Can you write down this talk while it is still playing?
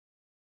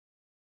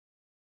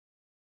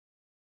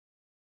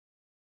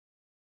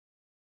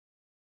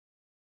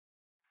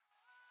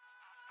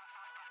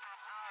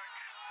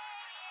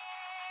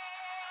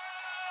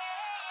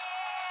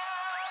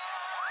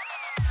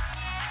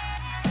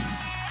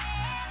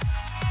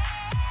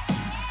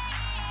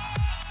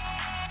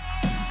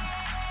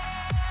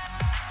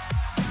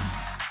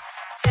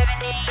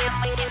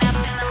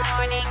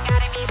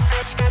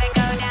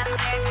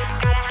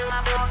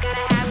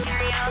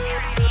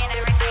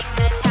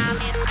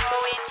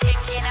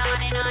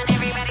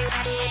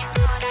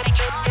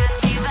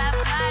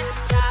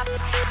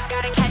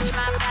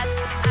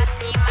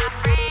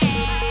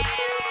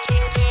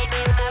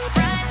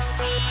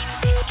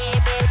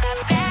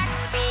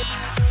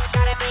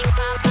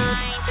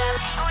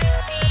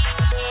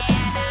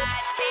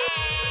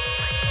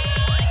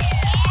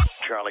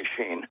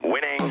machine.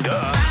 Winning,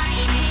 duh.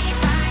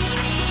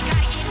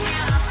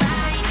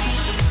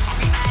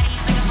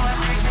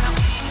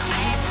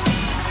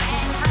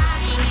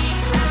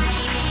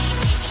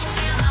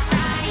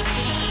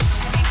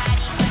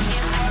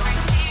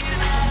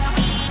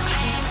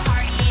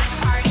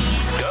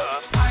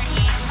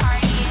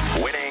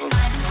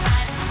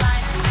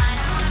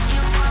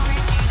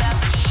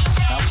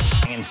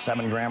 And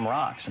 7-gram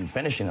rocks and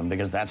finishing them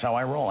because that's how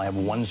I roll. I have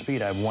one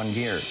speed, I have one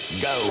gear.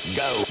 Go,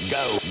 go,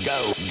 go,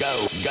 go,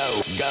 go,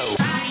 go, go.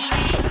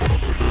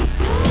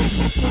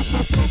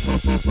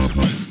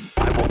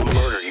 I will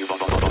murder you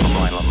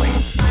violently.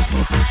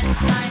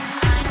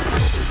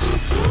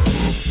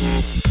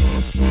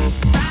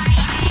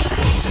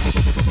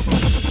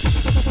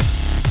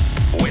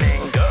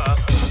 Winning, duh.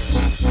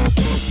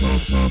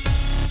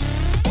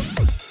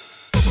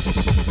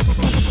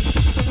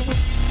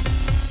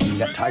 You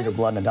got tiger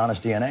blood and Adonis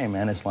DNA,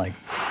 man. It's like...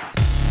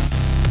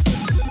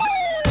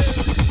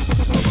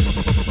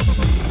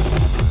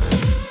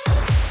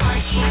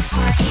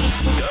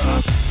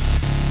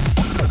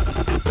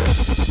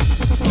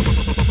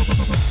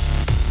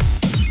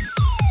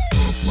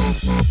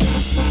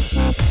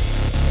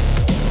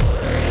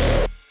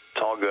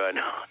 It's all good.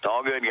 It's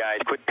all good, guys.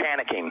 Quit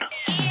panicking.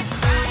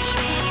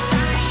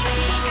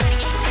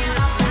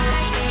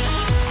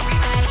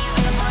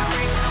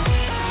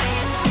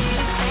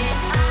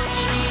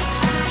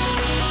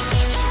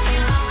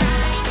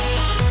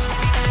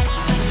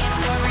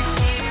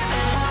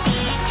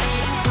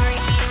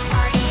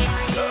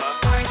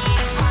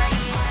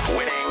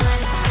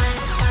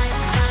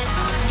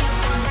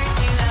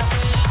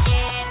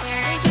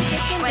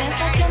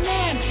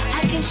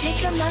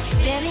 Shake 'em up,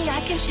 steady,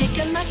 I can shake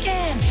 'em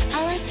again.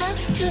 I'll talk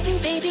to them,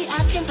 baby,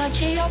 I can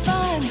punch in your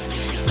buns.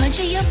 Punch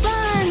in your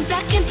buns,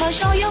 I can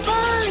punch all your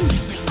buns.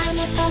 I'm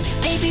a thug,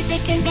 baby, they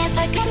can dance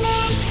like a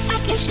man. I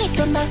can shake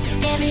 'em up,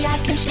 steady, I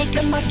can shake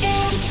 'em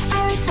again.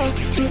 I'll talk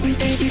to them,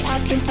 baby, I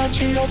can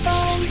punch in your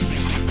buns.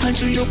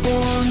 Punch in your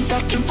buns,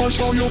 I can punch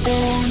all your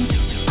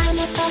buns. I'm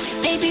a thug,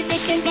 baby, they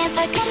can dance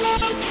like a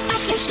man. I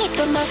can shake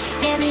 'em up,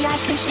 baby, I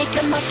can shake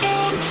 'em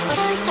again.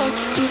 I'll talk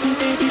to them,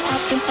 baby, I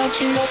can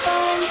punch in your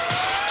buns.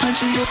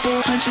 Punch in your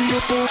bull, punch in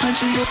your bull,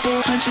 punch in your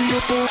bull, punch in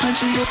your bull,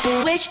 punch in your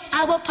bull. Which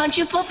I will punch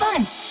you for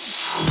fun.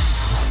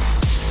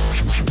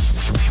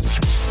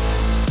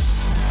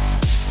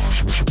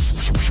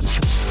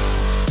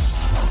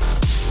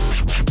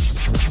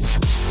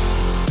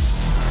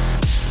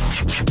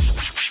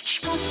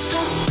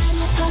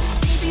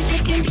 Baby,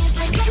 they can dance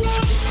like a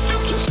man. I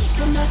can shake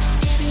 'em up,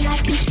 baby, I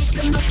can shake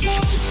 'em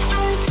again.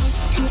 I'll talk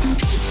to them,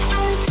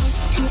 I'll talk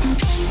to them,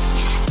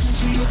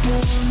 punch in your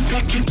bones,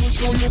 I can punch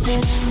all your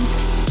bones.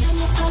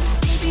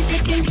 Baby, they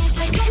can dance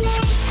like a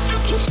man. I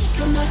can shake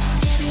 'em up,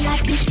 baby, I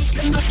can shake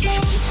 'em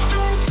again.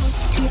 I'll talk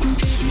to them,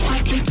 baby, I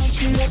can punch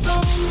in your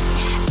bones.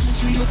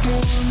 Punch in your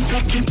bones,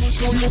 I can punch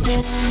all your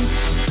bones.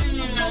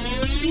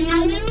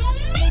 I'm a puff,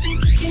 baby,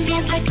 they can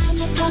dance like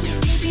I'm a puff,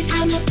 baby,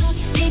 I'm a puff,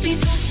 baby,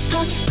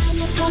 puff,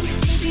 I'm a puff,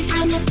 baby,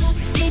 I'm a puff,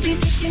 baby,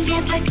 they can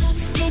dance like a,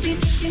 baby,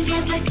 they can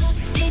dance like a,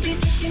 baby,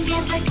 they can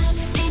dance like a,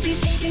 baby,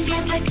 they can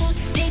dance like a,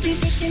 baby,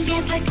 they can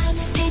dance like a,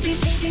 baby,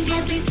 they can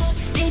dance like a.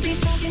 Baby,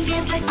 they can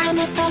dance like I'm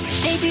a puff.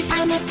 Baby,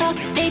 I'm a puff.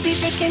 Baby,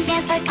 they can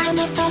dance like I'm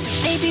a puff.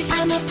 Baby,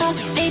 I'm a puff.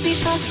 Baby,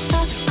 puff,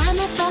 puff. I'm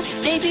a puff.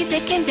 Baby,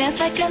 they can dance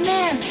like a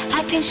man.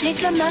 I can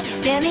shake 'em up,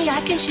 Danny,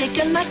 I can shake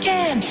 'em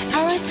again.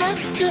 I'll talk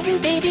to them,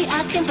 baby,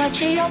 I can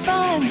punch in your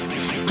buns.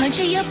 Punch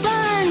in your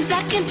buns,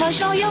 I can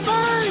punch all your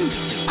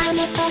buns. I'm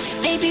a puff.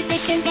 Baby, they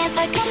can dance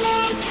like a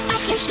man. I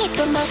can shake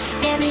 'em up,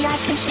 Danny, I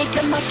can shake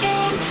 'em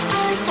again.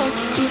 I'll talk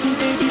to them,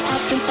 baby, I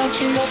can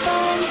punch in your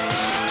buns.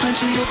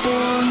 Punch in your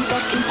bones, I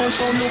can punch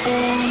all your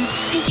bones.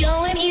 If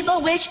you're an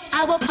evil witch,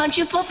 I will punch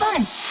you for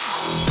fun.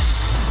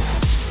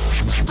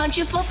 Punch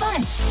you for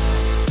fun.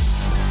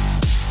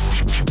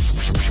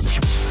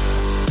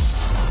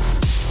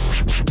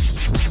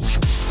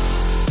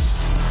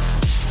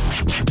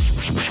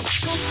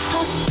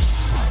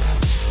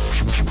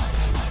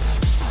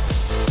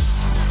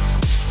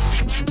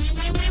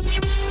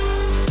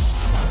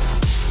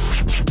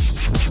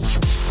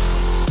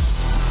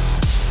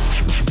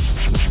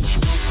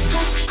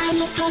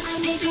 I'm a puff,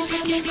 baby,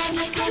 they can dance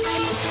like a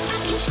man. I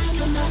can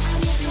shake 'em up,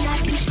 baby, I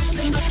can shake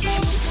 'em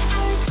again.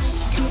 I'll talk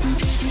to them,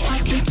 baby, I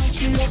can punch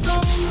in your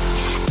bones.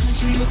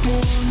 Punch in your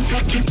bones, I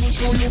can punch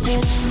all your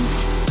bones.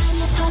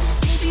 I'm a puff,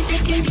 baby, they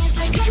can dance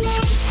like a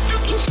man. I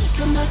can shake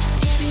 'em up,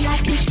 baby, I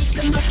can shake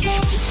 'em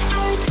again.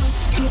 I'll talk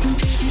to them,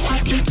 baby, I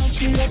can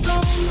punch in your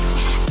bones.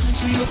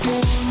 Punch in your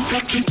bones, I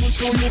can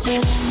punch all your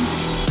bones.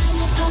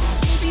 I'm a puff,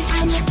 baby,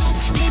 I'm a puff,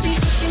 baby,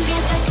 they can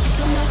dance like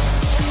a man.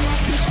 Baby, I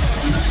can shake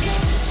 'em again.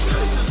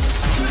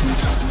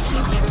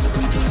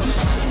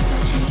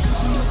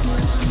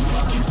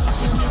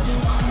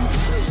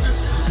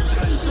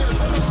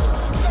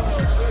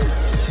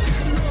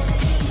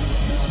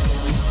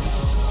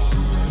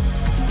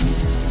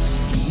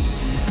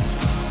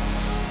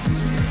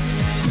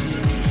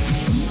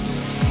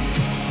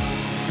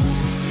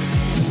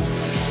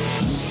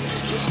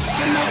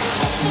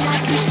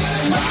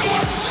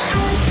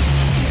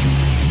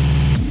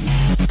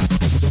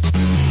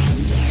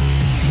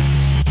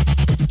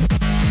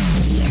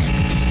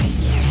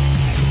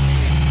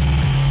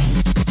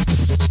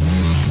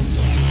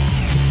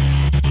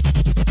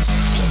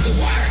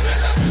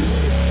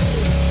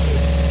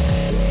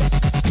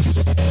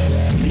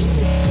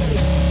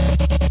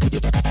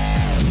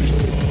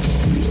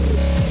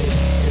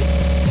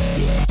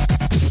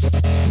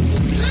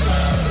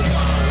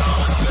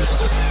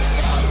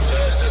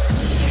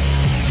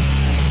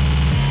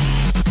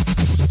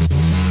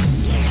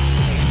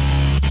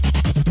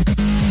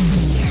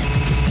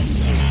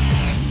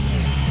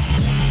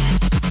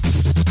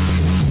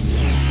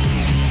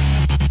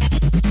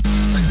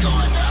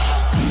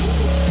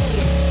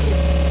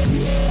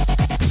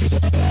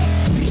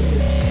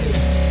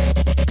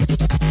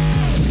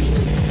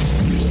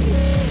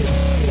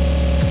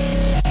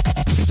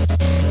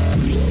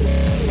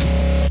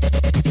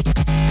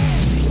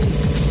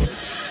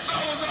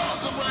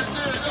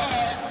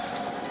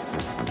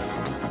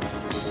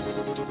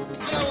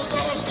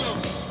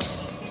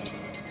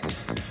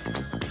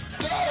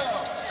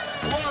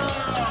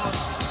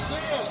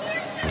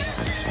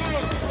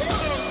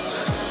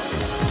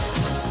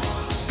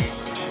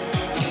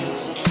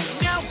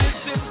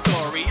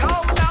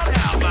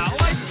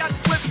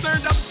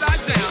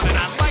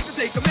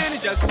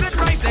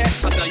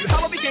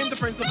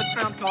 prince of a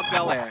town called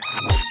Bel Air.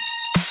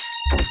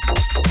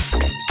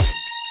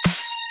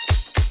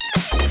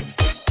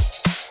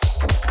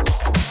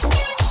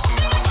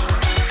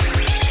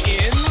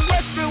 In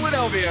West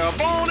Philadelphia,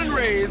 born and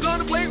raised, on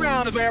the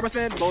playground is where I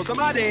spent most of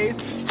my days.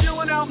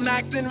 Chilling out,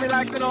 maxing,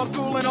 relaxing, all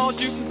cool and all,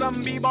 shooting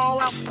some b-ball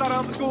outside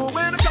of the school.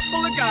 When a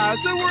couple of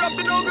guys who were up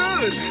to no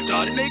good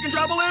started making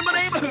trouble in my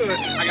neighborhood.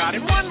 I got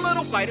in one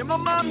little fight and my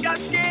mom got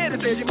scared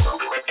and said, "You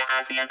move with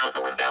guys, you know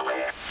the Bel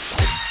Air."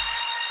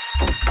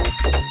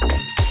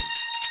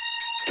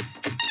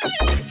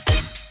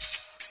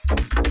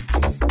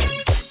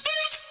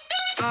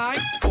 I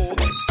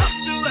pulled up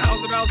to the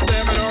house about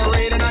 7 or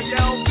 8 and I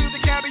yelled to the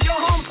cabbie, "Yo,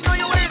 home, smell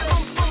you later."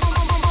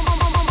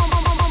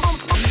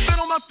 Sit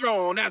on my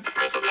throne as the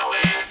prince of Bel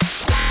Air.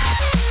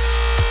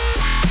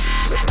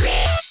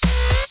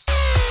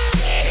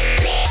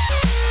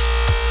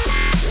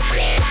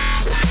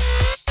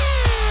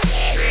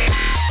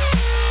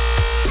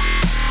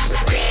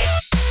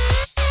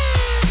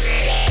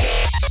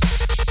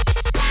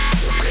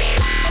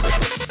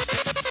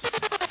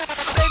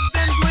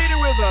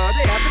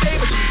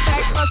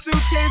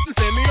 Suitcase to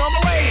send me on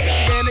my way.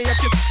 She gave me a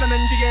kiss and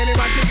then she gave me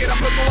my ticket. I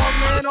put the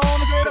Walkman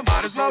on and said I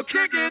might as well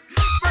kick it.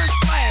 First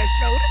class,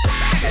 yo, this is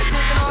bad.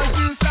 Drinking on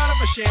juice out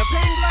of a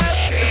champagne glass.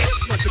 Is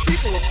this what the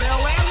people of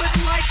Bel Air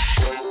living like?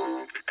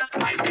 This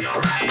might be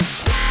alright.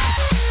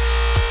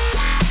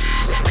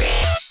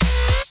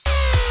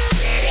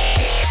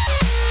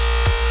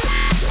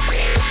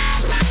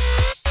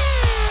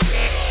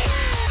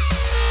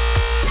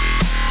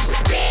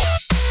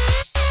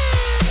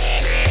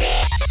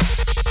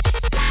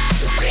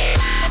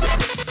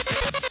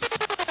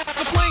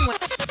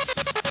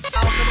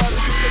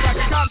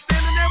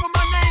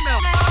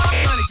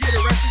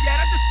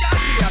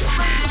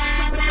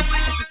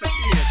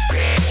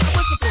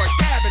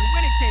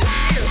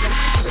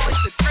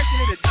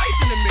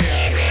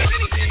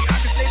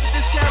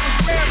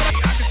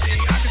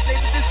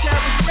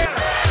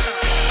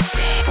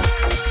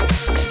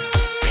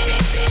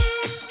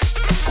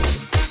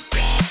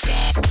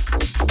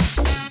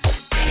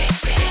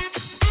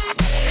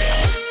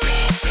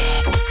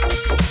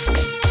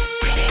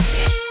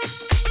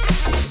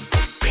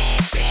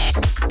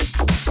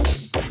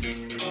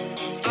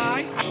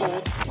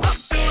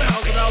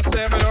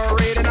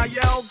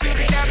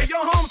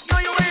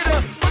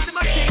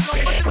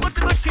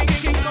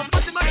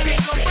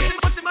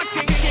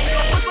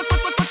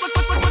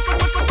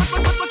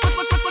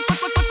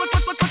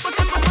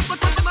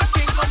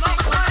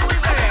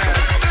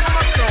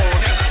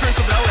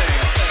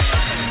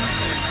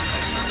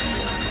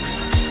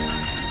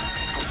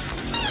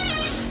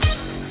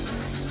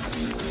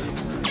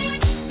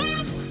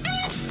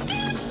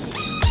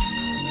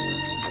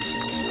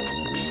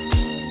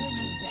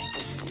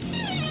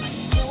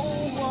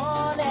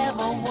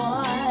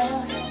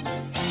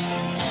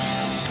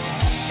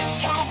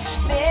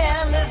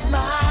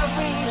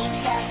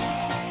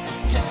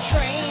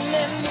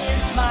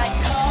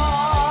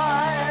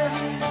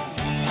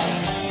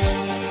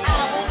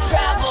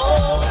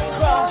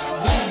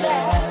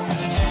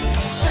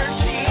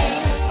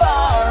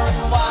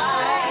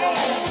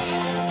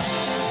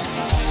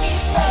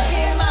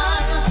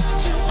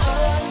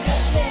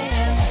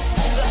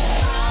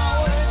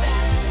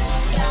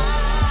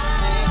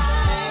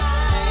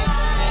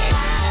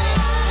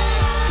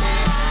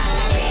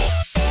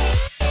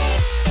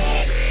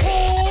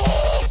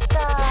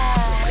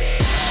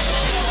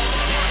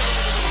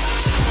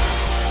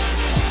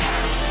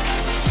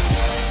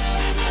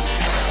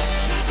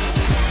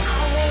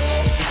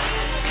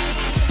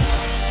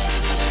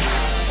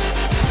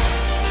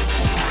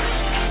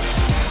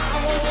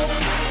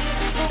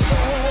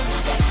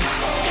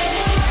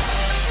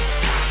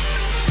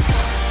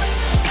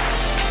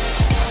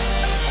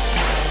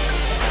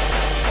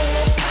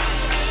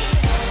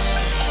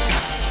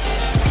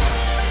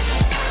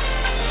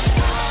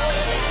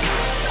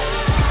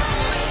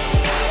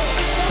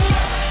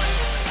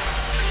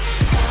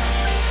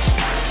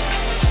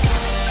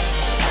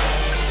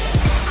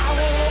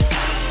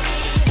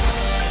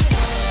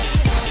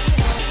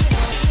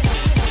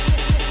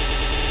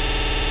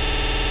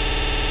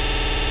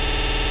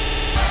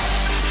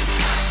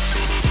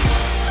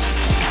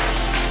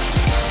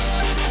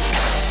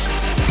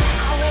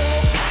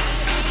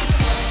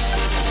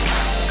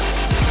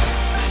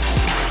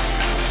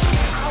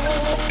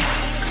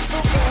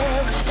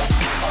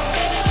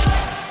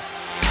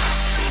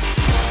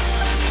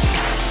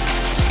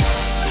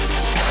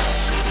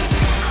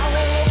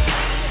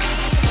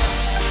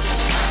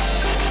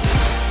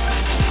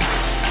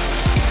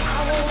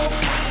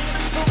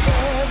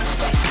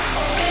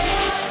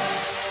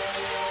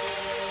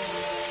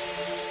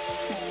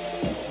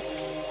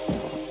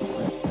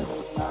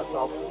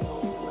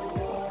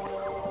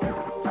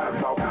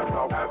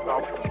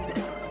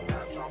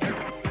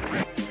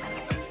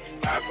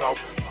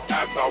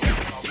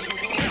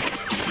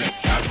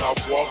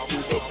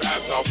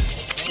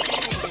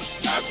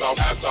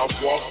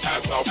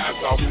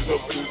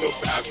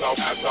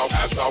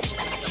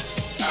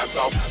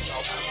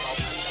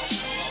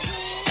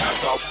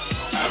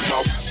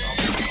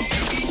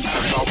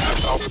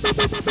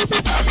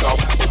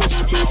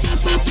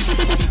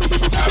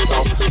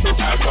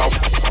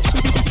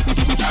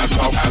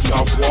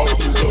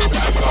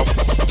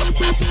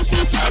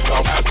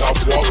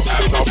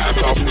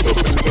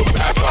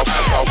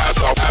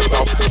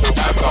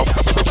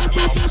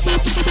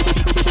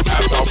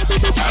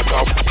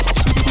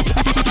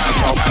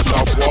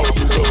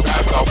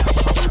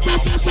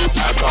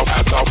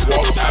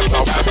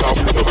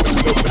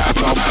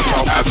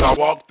 As I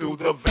walk through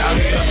the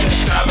valley of the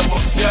shadow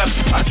of death,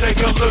 I take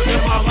a look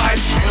at my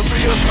life and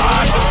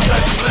realize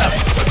what's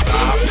left. But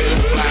I've been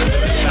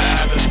blasted and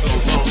bad so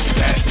long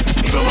that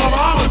even my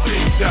mama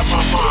thinks that my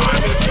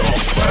mind is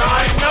gone. But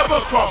I ain't never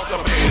crossed a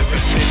man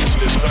that didn't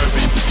deserve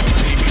it.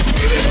 Leave me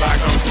feeling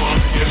like I'm drunk,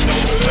 you know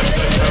what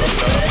the hell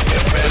love. You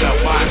better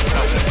watch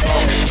how you're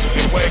talking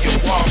and where you're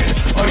walking.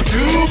 Are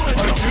you? But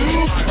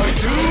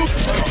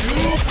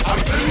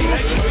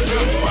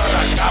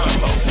I gotta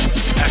know.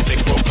 As they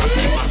go, I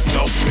see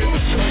myself in the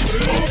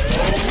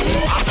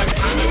I'm the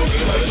kind of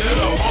killer,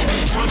 little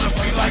homie, wanna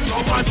be like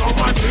on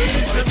my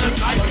knees in the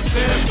night,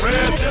 saying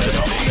prayers in the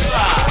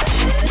daylight.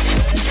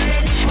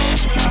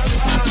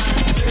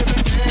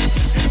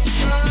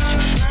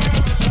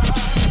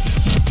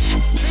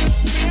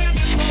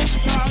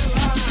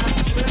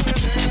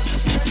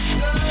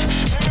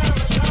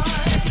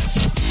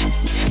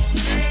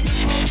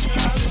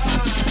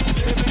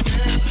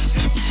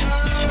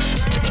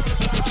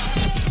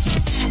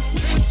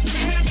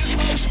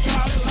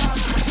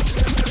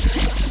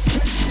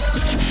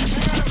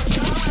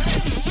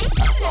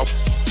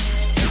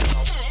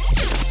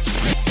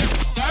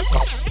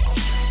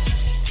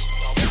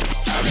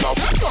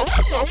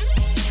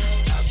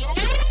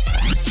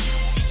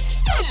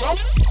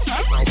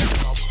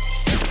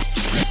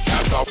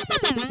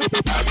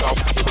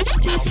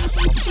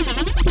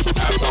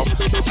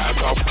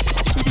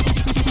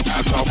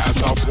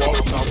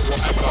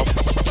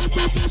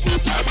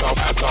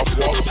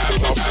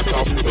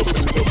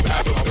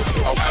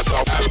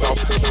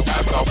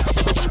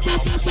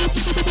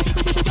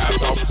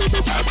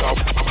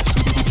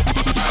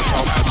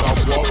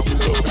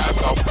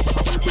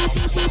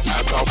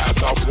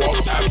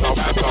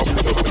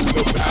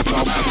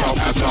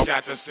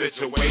 Got the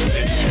situation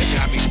that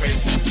got me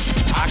facing.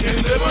 I can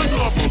live a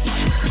normal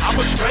life. I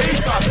was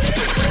raised by the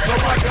street, so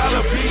I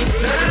gotta be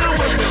down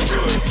with the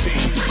good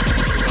team.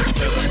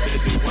 Until I'm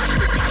busy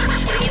watching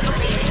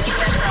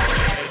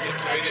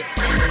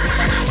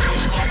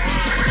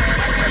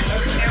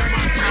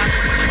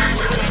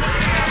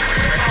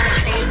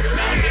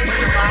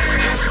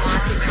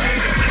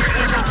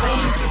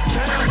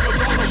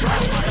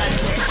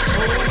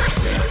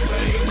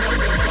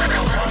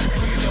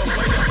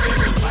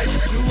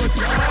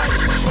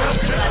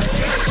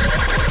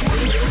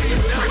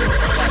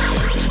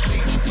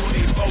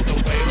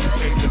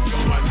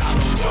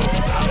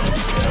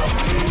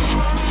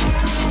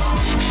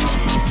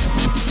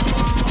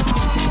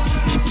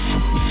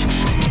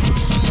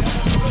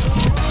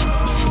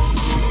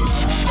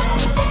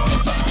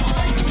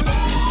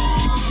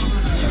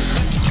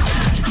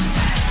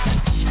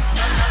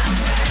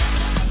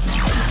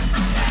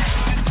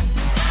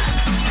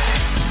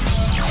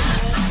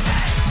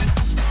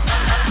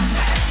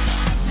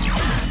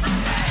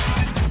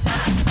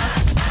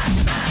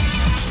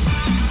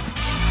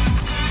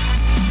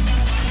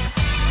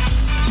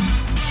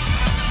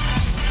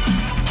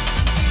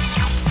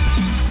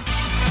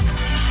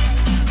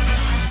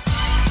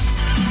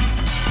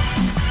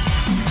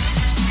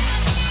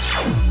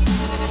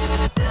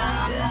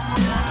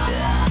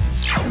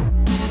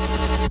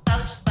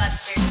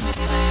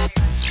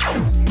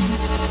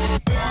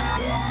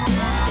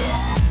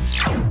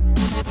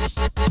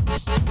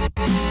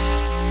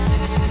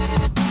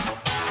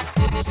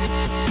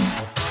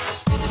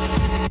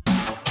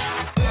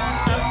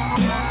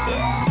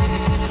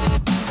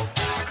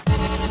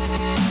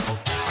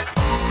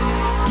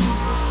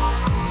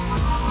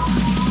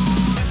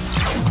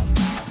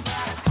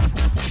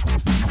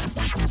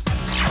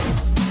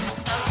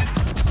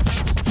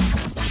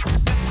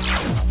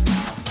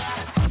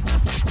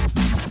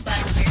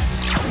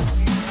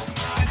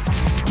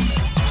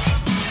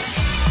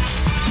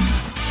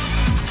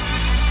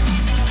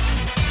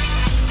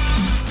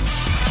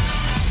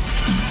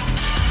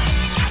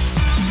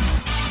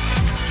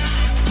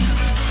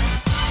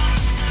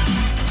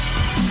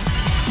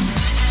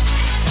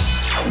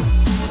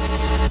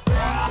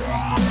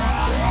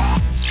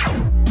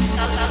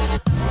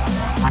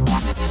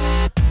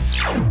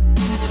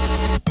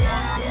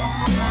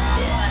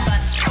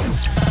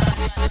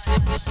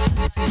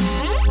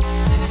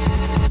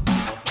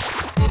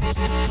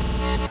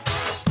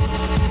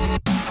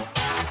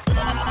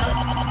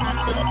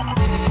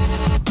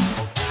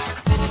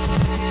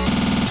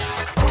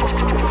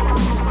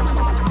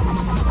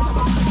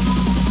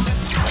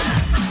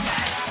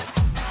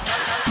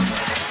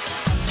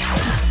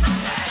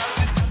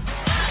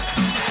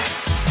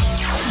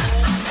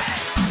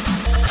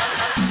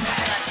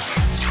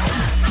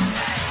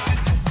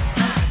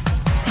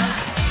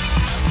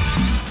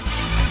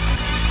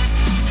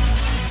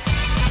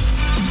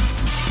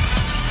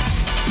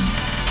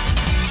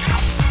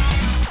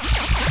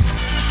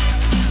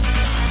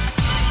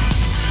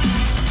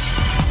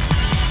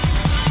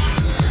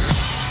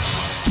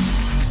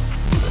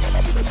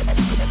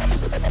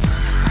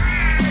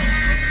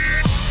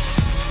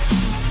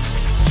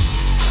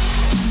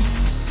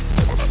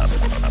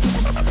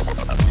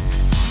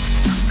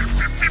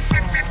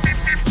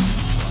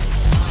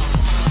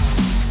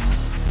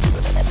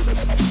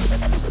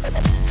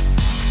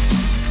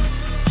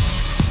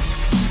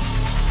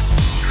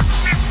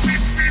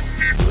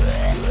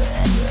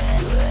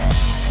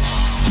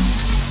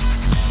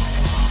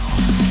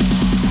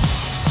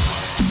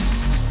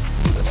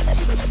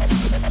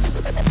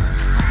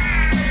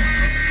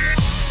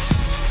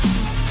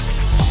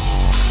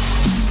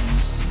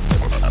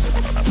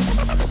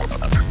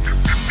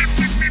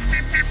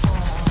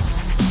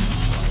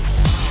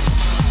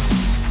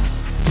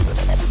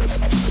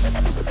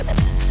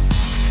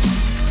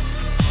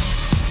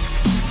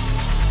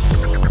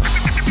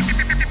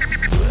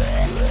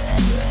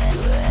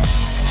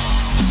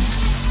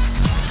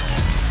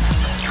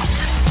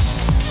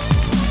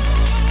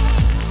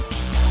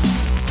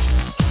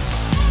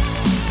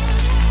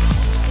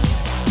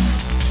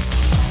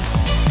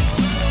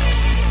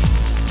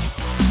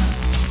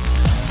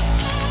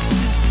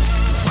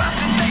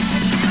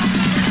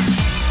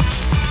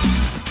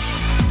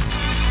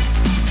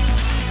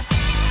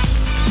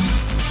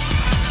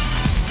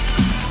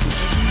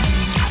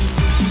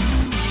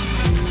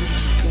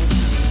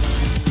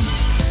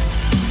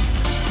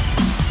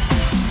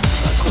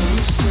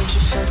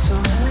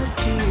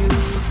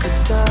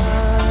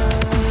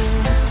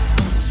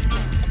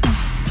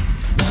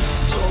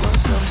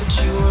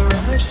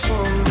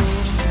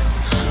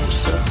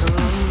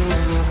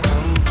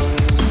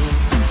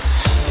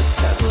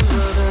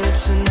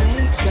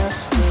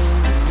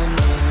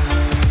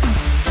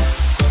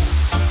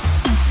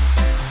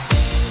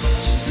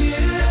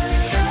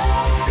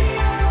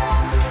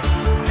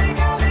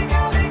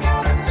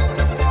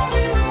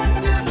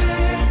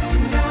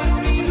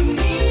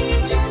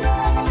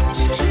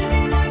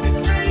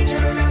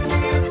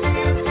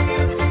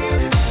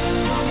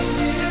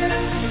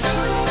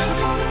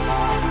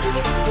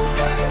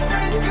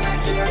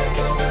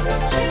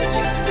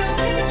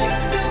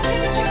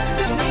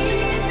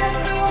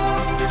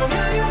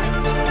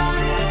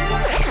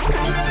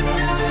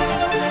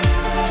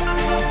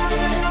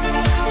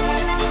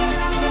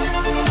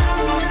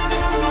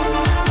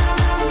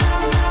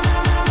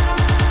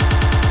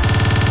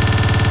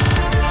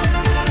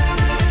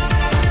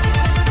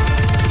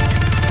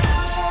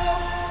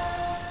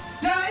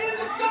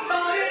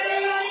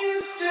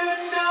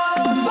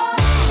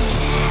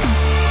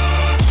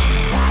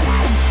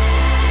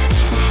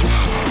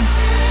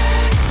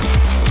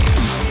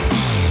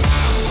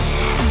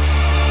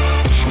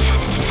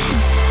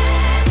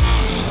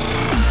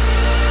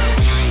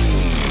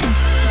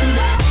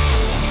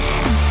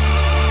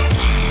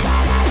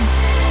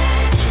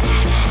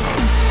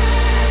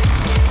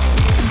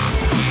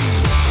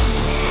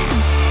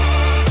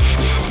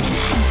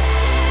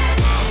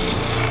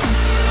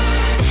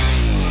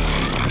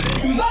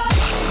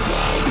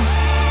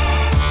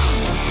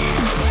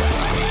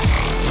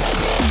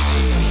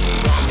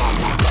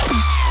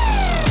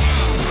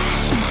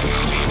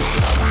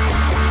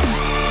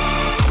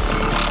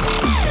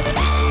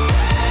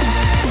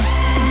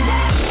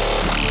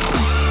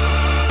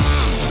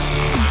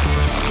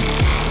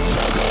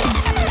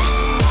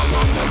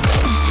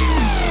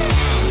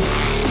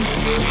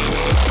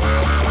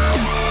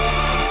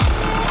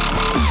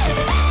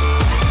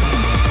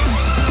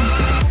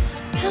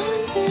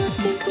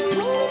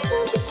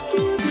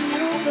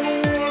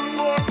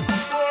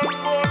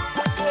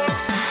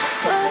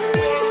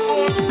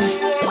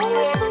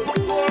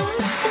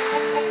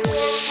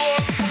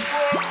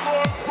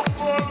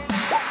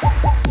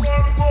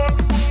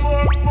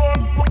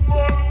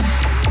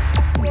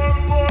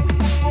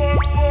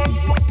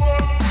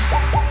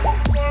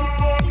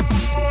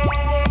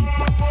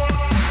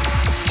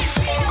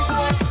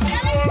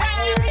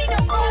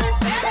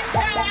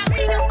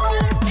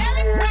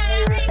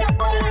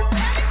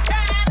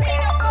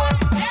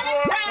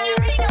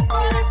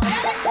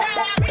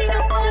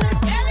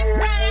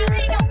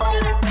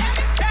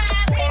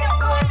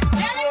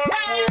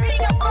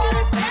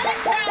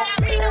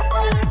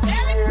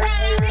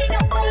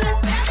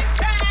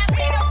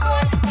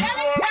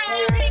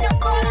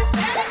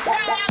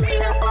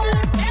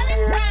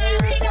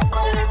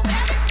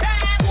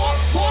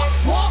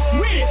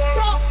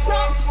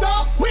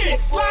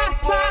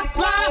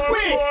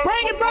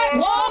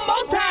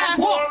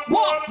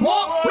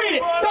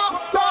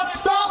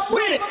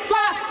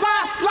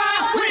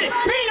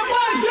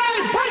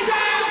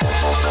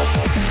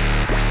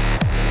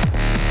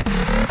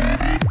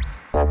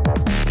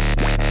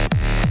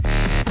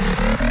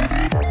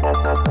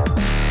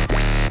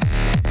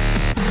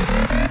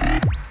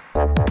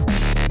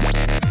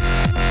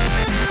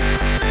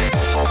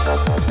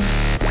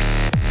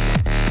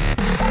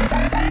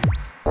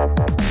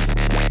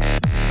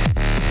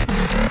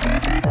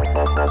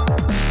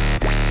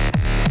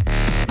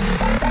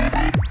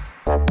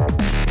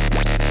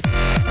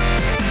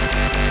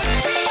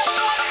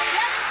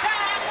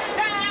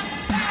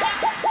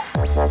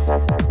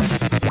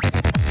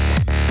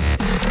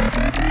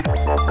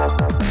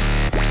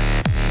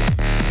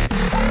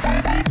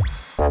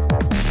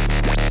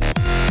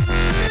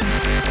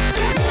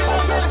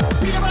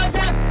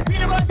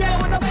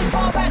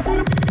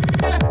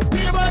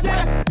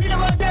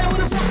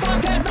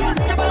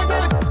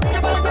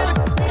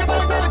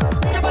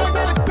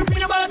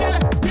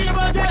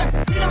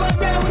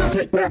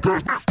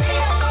Peanut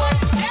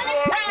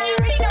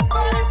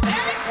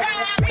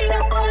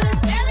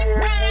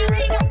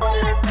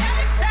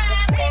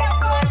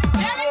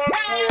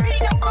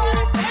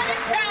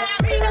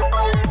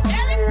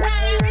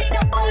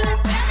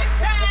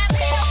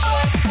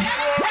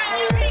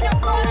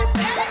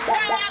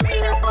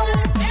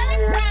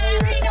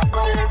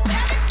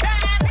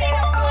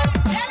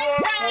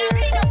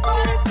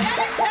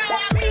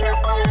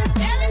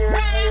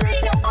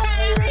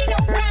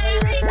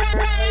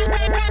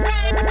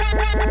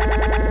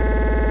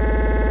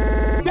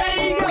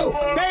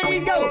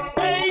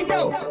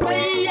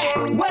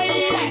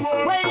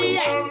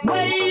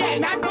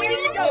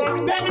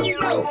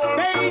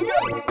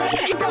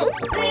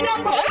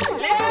butter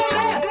jelly,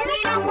 peanut butter jelly,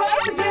 peanut butter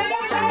jelly,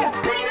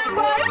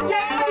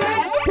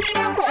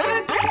 peanut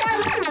butter jelly,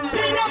 peanut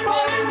butter jelly, peanut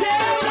butter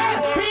jelly,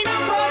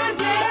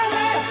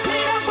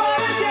 peanut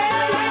butter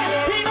jelly,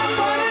 peanut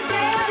butter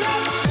jelly.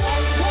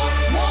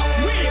 Walk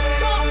with it,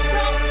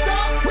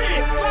 stop with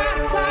it,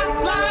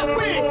 fly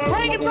with it.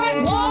 Bring it back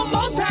one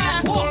more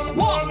time. Walk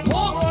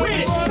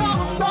with it,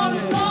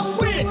 stop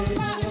with it.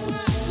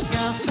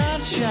 Got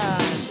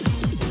sunshine,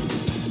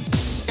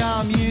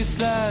 I'm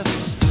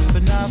useless,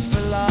 but not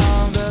for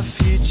long. The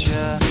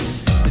future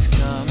is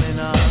coming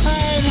on.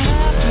 I'm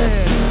happy.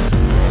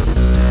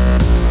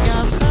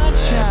 Got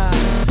sunshine.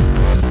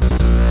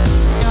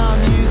 I'm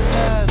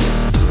useless,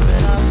 but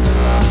not for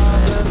long.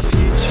 The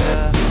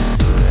future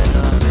is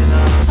coming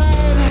on.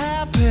 I'm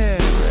happy.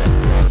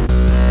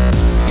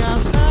 Got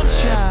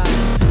sunshine.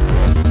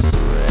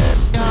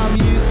 I'm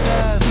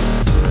useless,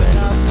 but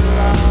not for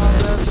long.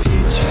 The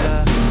future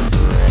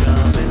is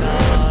coming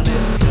on.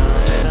 It's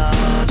coming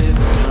on.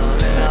 It's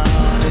coming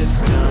on. It's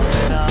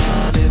coming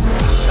on. It's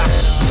coming on.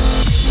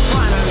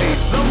 Finally,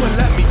 someone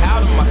let me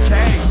out of my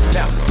cage.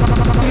 Now,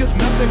 here's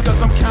nothing cause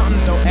I'm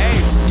counting no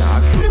A's. Nah,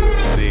 I couldn't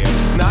be there.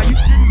 Nah, you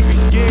shouldn't be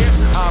scared.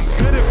 I'm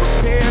good at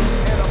repairs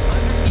and I'm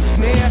under each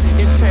snare.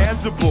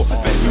 Intangible.